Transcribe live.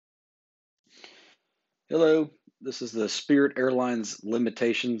Hello, this is the Spirit Airlines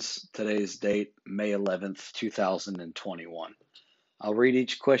limitations. Today's date, May 11th, 2021. I'll read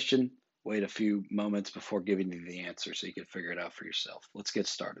each question, wait a few moments before giving you the answer so you can figure it out for yourself. Let's get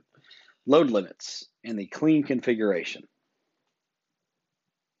started. Load limits in the clean configuration.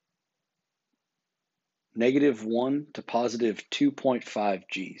 -1 to positive 2.5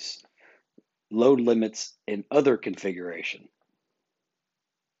 Gs. Load limits in other configuration.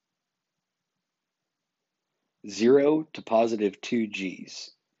 0 to positive 2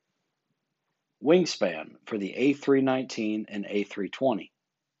 Gs. Wingspan for the A319 and A320.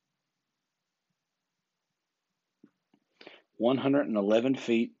 111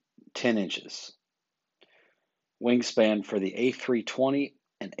 feet, 10 inches. Wingspan for the A320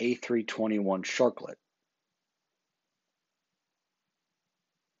 and A321 Sharklet.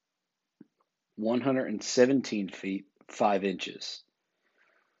 117 feet, 5 inches.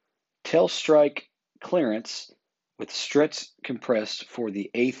 Tail strike clearance with struts compressed for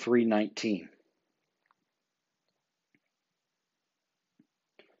the A319.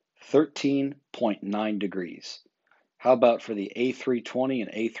 13.9 degrees. How about for the A320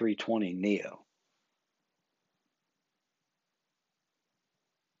 and A320 Neo?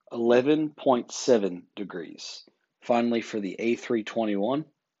 11.7 degrees. Finally, for the A321,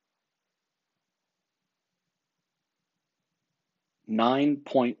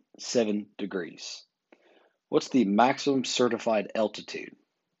 9.7 degrees. What's the maximum certified altitude?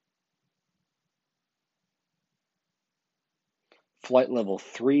 Flight level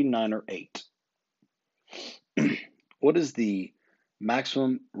 3, 9, or 8. What is the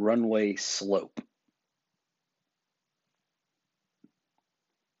maximum runway slope?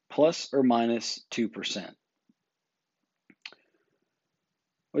 Plus or minus 2%.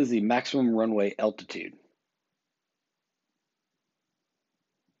 What is the maximum runway altitude?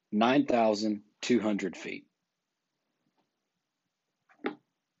 9,200 feet.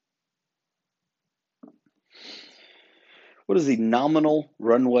 What is the nominal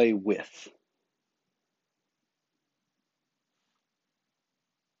runway width?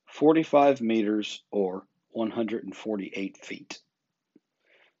 45 meters or 148 feet.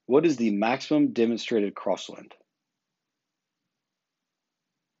 What is the maximum demonstrated crosswind?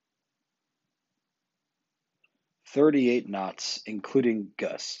 38 knots, including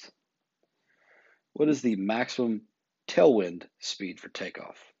gust. What is the maximum tailwind speed for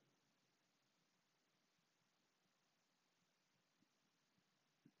takeoff?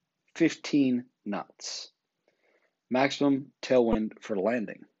 15 knots. Maximum tailwind for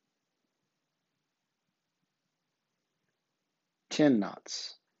landing? 10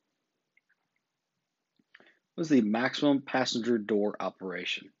 knots. What is the maximum passenger door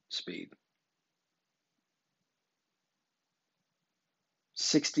operation speed?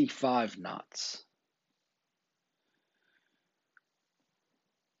 65 knots.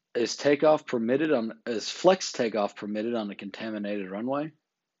 Is flex takeoff permitted on a contaminated runway?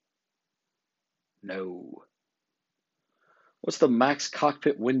 No. What's the max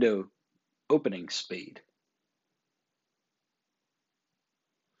cockpit window opening speed?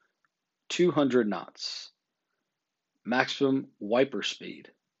 200 knots. Maximum wiper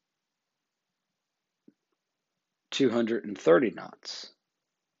speed? 230 knots.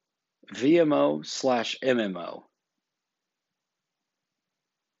 VMO/MMO?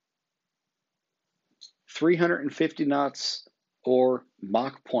 350 knots or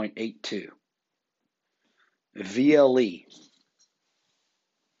Mach 0.82. VLE?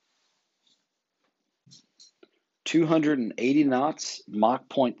 280 knots, Mach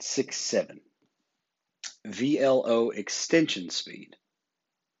 0.67. VLO extension speed?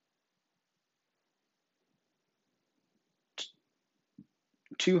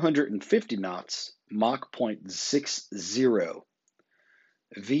 250 knots, Mach 0.60.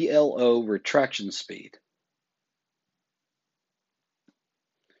 VLO retraction speed?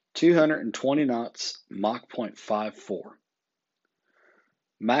 220 knots, Mach 0.54.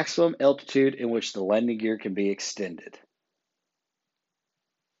 Maximum altitude in which the landing gear can be extended?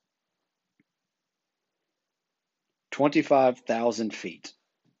 25,000 feet.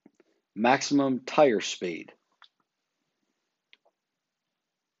 Maximum tire speed?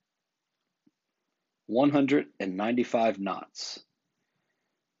 195 knots.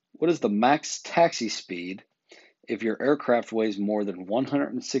 What is the max taxi speed if your aircraft weighs more than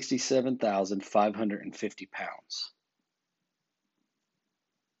 167,550 pounds?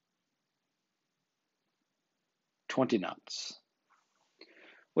 20 knots.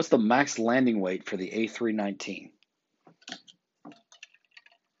 What's the max landing weight for the A319?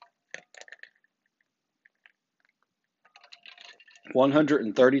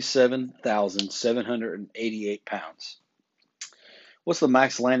 137,788 pounds. What's the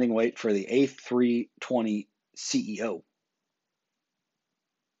max landing weight for the A320 CEO?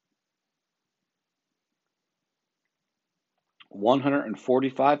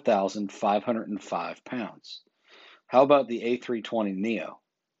 145,505 pounds. How about the A320 Neo?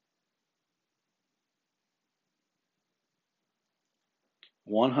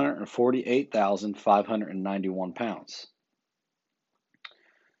 148,591 pounds.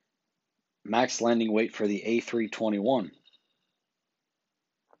 Max landing weight for the A321.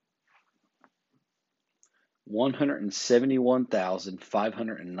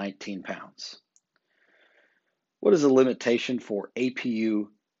 171,519 pounds. What is the limitation for APU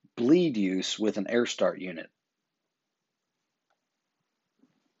bleed use with an air start unit?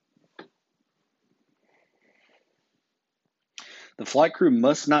 The flight crew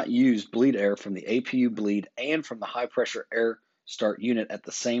must not use bleed air from the APU bleed and from the high pressure air start unit at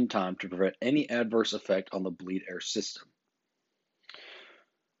the same time to prevent any adverse effect on the bleed air system.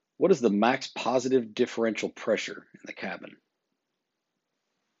 What is the max positive differential pressure in the cabin?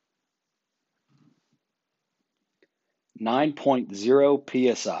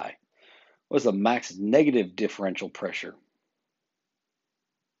 9.0 psi. What is the max negative differential pressure?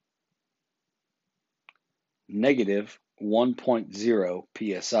 Negative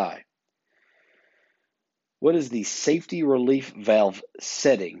 1.0 psi. What is the safety relief valve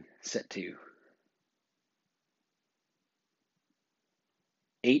setting set to?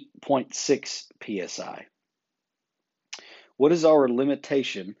 8.6 psi. What is our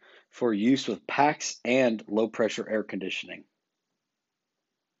limitation for use with PAX and low pressure air conditioning?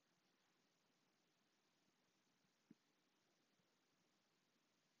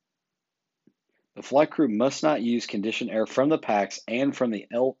 The flight crew must not use conditioned air from the PAX and from the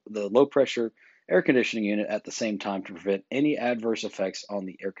low pressure air conditioning unit at the same time to prevent any adverse effects on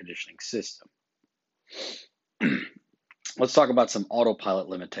the air conditioning system. Let's talk about some autopilot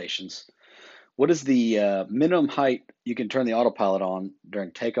limitations. What is the minimum height you can turn the autopilot on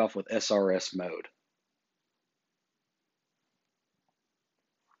during takeoff with SRS mode?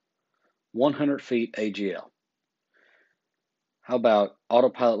 100 feet AGL. How about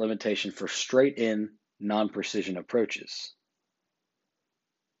autopilot limitation for straight-in non-precision approaches?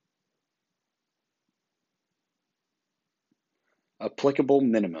 Applicable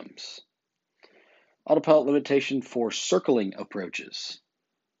minimums. Autopilot limitation for circling approaches.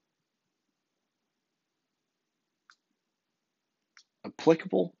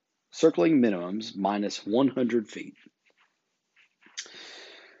 Applicable circling minimums minus 100 feet.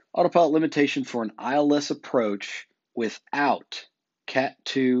 Autopilot limitation for an ILS approach without Cat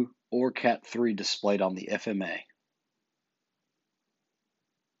 2 or Cat 3 displayed on the FMA.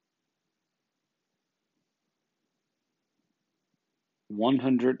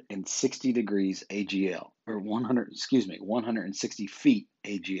 (160 degrees AGL) or 160 feet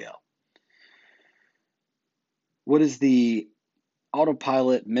AGL. What is the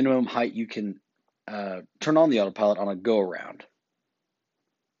autopilot minimum height you can turn on the autopilot on a go around?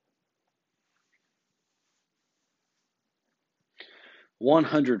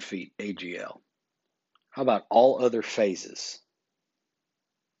 100 feet AGL. How about all other phases?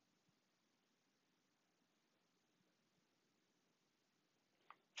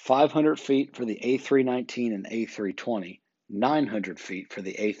 500 feet for the A319 and A320, 900 feet for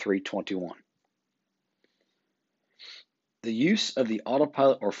the A321. The use of the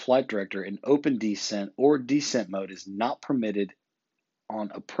autopilot or flight director in open descent or descent mode is not permitted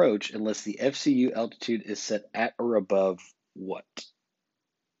on approach unless the FCU altitude is set at or above what?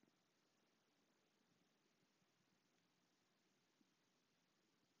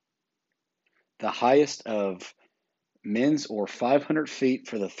 The highest of mins or 500 feet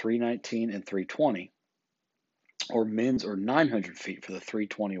for the 319 and 320, or mins or 900 feet for the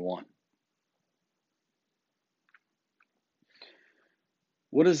 321.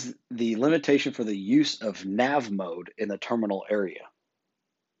 What is the limitation for the use of nav mode in the terminal area?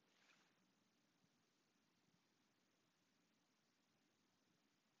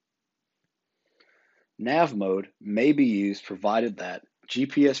 Nav mode may be used provided that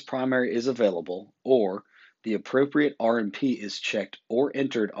GPS primary is available or the appropriate RMP is checked or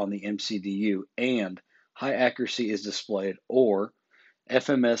entered on the MCDU and high accuracy is displayed or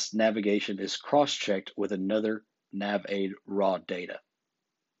FMS navigation is cross-checked with another NavAid raw data.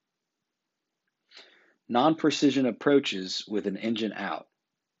 Non-precision approaches with an engine out.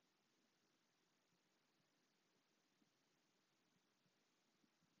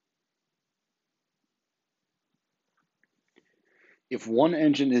 If one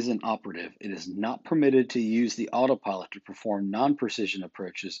engine is inoperative, it is not permitted to use the autopilot to perform non-precision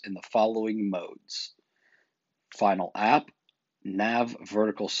approaches in the following modes: final app, nav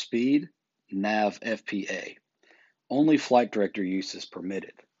vertical speed, nav FPA. Only flight director use is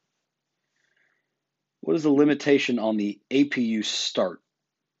permitted. What is the limitation on the APU start?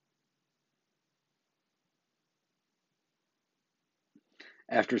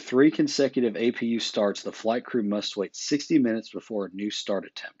 After 3 consecutive APU starts, the flight crew must wait 60 minutes before a new start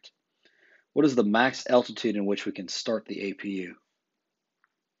attempt. What is the max altitude in which we can start the APU?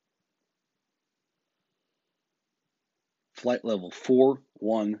 Flight level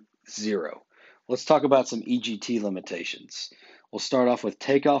 410. Let's talk about some EGT limitations. We'll start off with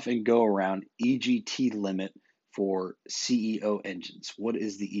takeoff and go around EGT limit for CEO engines. What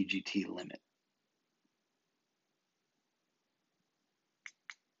is the EGT limit?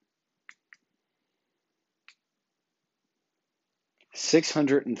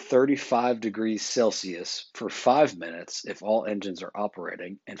 (635°C) for 5 minutes if all engines are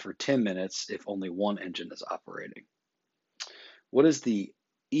operating, and for 10 minutes if only one engine is operating. What is the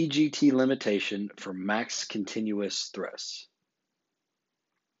EGT limitation for max continuous thrust?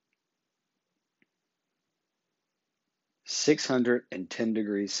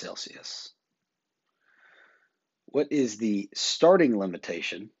 610°C. What is the starting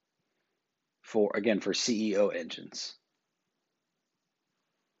limitation for CEO engines?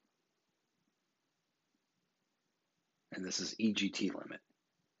 And this is EGT limit.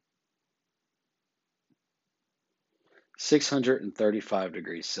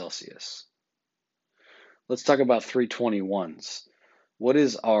 635°C. Let's talk about 321s. What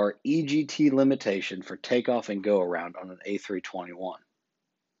is our EGT limitation for takeoff and go around on an A321?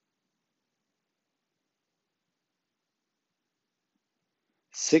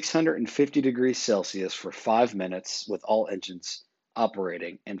 650°C for 5 minutes with all engines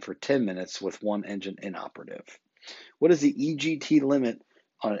operating, and for 10 minutes with one engine inoperative. What is the EGT limit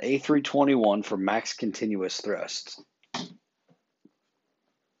on an A321 for max continuous thrust?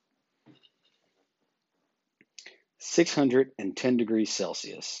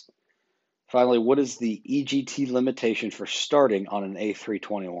 610°C. Finally, what is the EGT limitation for starting on an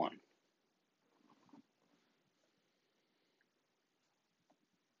A321?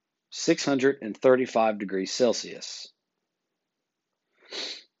 635°C.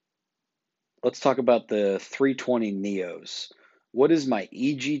 Let's talk about the 320 Neos. What is my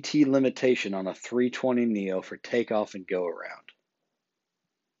EGT limitation on a 320 Neo for takeoff and go around?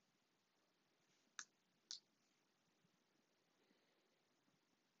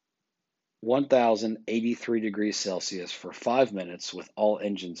 1083°C for 5 minutes with all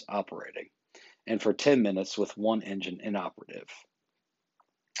engines operating, and for 10 minutes with one engine inoperative.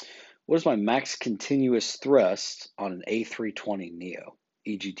 What is my max continuous thrust on an A320 Neo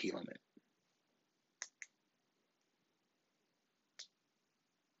EGT limit?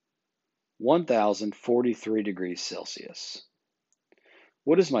 1043°C.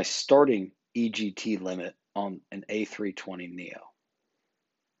 What is my starting EGT limit on an A320 Neo?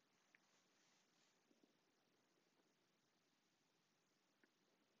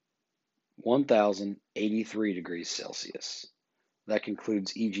 1083°C. That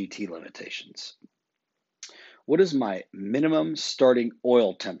concludes EGT limitations. What is my minimum starting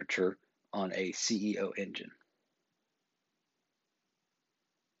oil temperature on a CEO engine?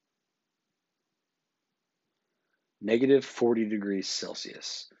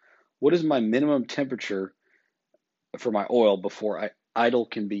 40°C. What is my minimum temperature for my oil before idle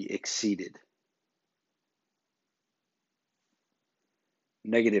can be exceeded?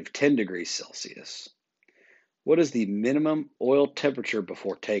 10°C. What is the minimum oil temperature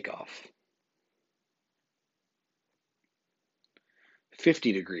before takeoff?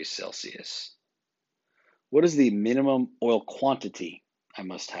 50°C. What is the minimum oil quantity I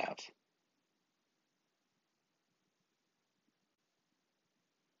must have?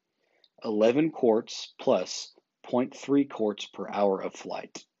 11 quarts plus 0.3 quarts per hour of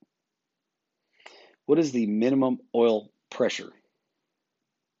flight. What is the minimum oil pressure?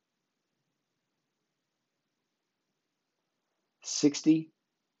 60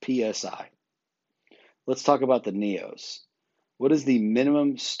 psi. Let's talk about the Neos. What is the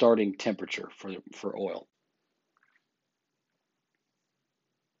minimum starting temperature for oil?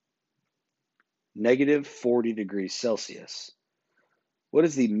 -40°C. What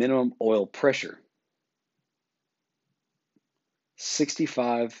is the minimum oil pressure?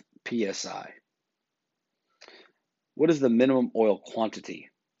 65 psi. What is the minimum oil quantity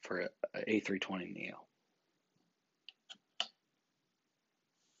for an A320 Neo?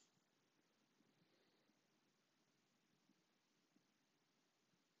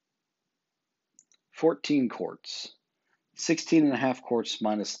 14 quarts. 16.5 quarts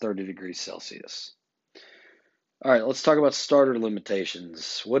minus 30 degrees Celsius. All right, let's talk about starter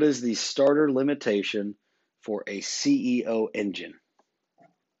limitations. What is the starter limitation for a CEO engine?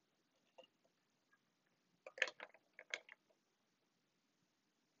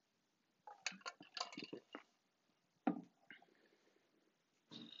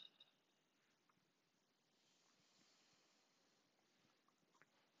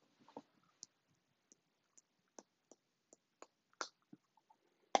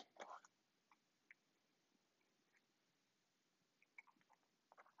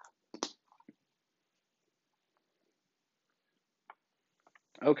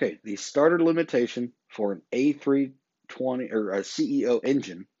 Okay, the starter limitation for an A320 or a CEO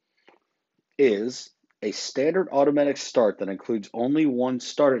engine is a standard automatic start that includes only one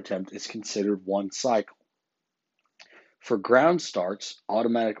start attempt is considered one cycle. For ground starts,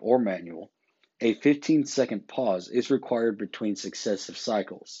 automatic or manual, a 15-second pause is required between successive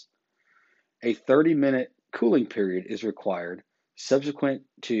cycles. A 30-minute cooling period is required subsequent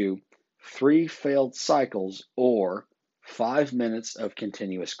to 3 failed cycles or 5 minutes of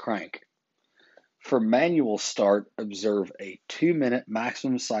continuous crank. For manual start, observe a 2-minute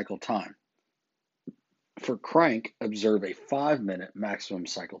maximum cycle time. For crank, observe a 5-minute maximum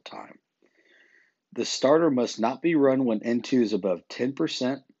cycle time. The starter must not be run when N2 is above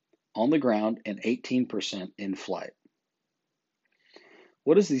 10% on the ground and 18% in flight.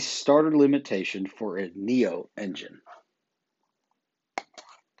 What is the starter limitation for a NEO engine?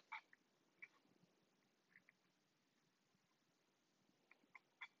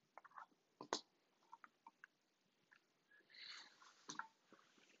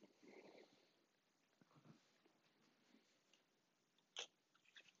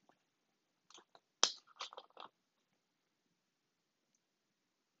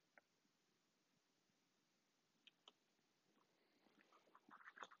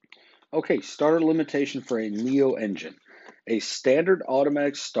 Okay, starter limitation for a NEO engine. A standard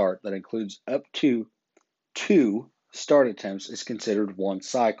automatic start that includes up to 2 start attempts is considered one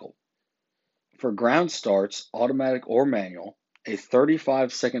cycle. For ground starts, automatic or manual, a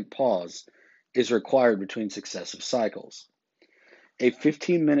 35-second pause is required between successive cycles. A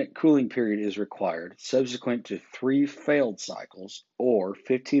 15-minute cooling period is required subsequent to 3 failed cycles or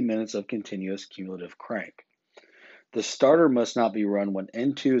 15 minutes of continuous cumulative crank. The starter must not be run when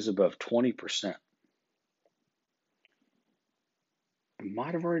N2 is above 20%. I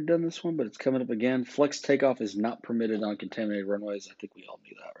might have already done this one, but it's coming up again. Flex takeoff is not permitted on contaminated runways. I think we all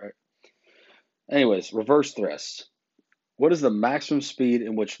knew that, right? Anyways, reverse thrust. What is the maximum speed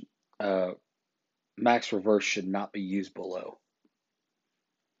in which max reverse should not be used below?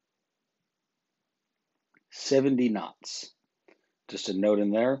 70 knots. Just a note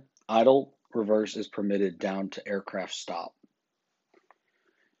in there, idle reverse is permitted down to aircraft stop.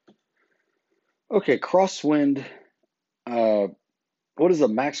 Okay, crosswind. What is the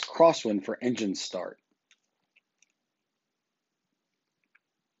max crosswind for engine start?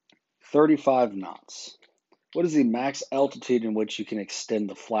 35 knots. What is the max altitude in which you can extend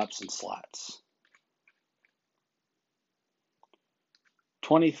the flaps and slats?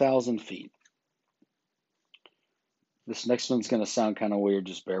 20,000 feet. This next one's going to sound kind of weird,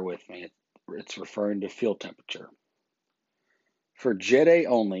 just bear with me. It's referring to fuel temperature. For Jet A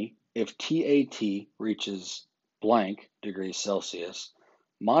only, if TAT reaches blank degrees Celsius,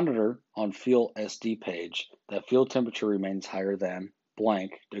 monitor on fuel SD page that fuel temperature remains higher than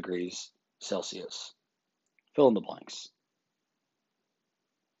blank degrees Celsius. Fill in the blanks.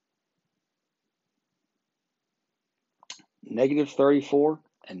 -34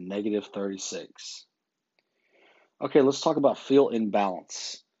 and -36. Okay, let's talk about fuel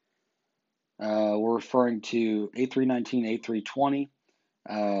imbalance. We're referring to A319, A320.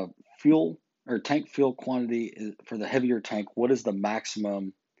 Fuel or tank fuel quantity for the heavier tank. What is the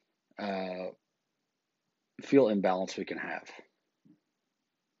maximum fuel imbalance we can have?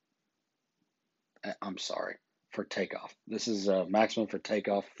 I'm sorry, for takeoff. This is maximum for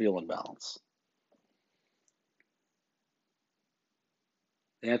takeoff fuel imbalance.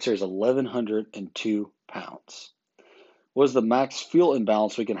 The answer is 1,102 pounds. What is the max fuel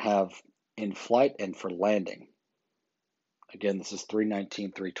imbalance we can have in flight and for landing? Again, this is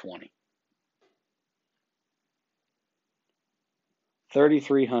 319, 320.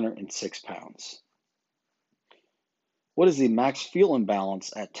 3,306 pounds. What is the max fuel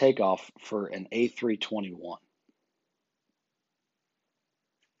imbalance at takeoff for an A321?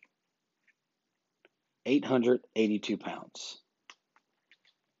 882 pounds.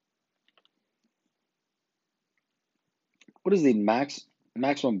 What is the max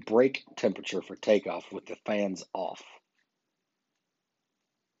maximum brake temperature for takeoff with the fans off.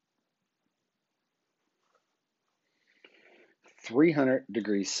 300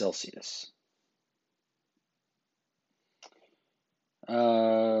 degrees Celsius.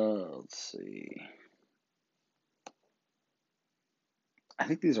 Let's see. I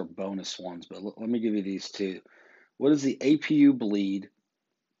think these are bonus ones, but let me give you these two. What is the APU bleed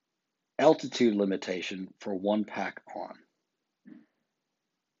altitude limitation for one pack on?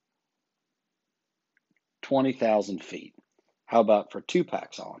 20,000 feet. How about for two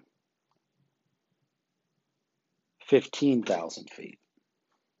packs on? 15,000 feet.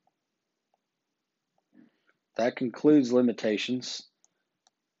 That concludes limitations.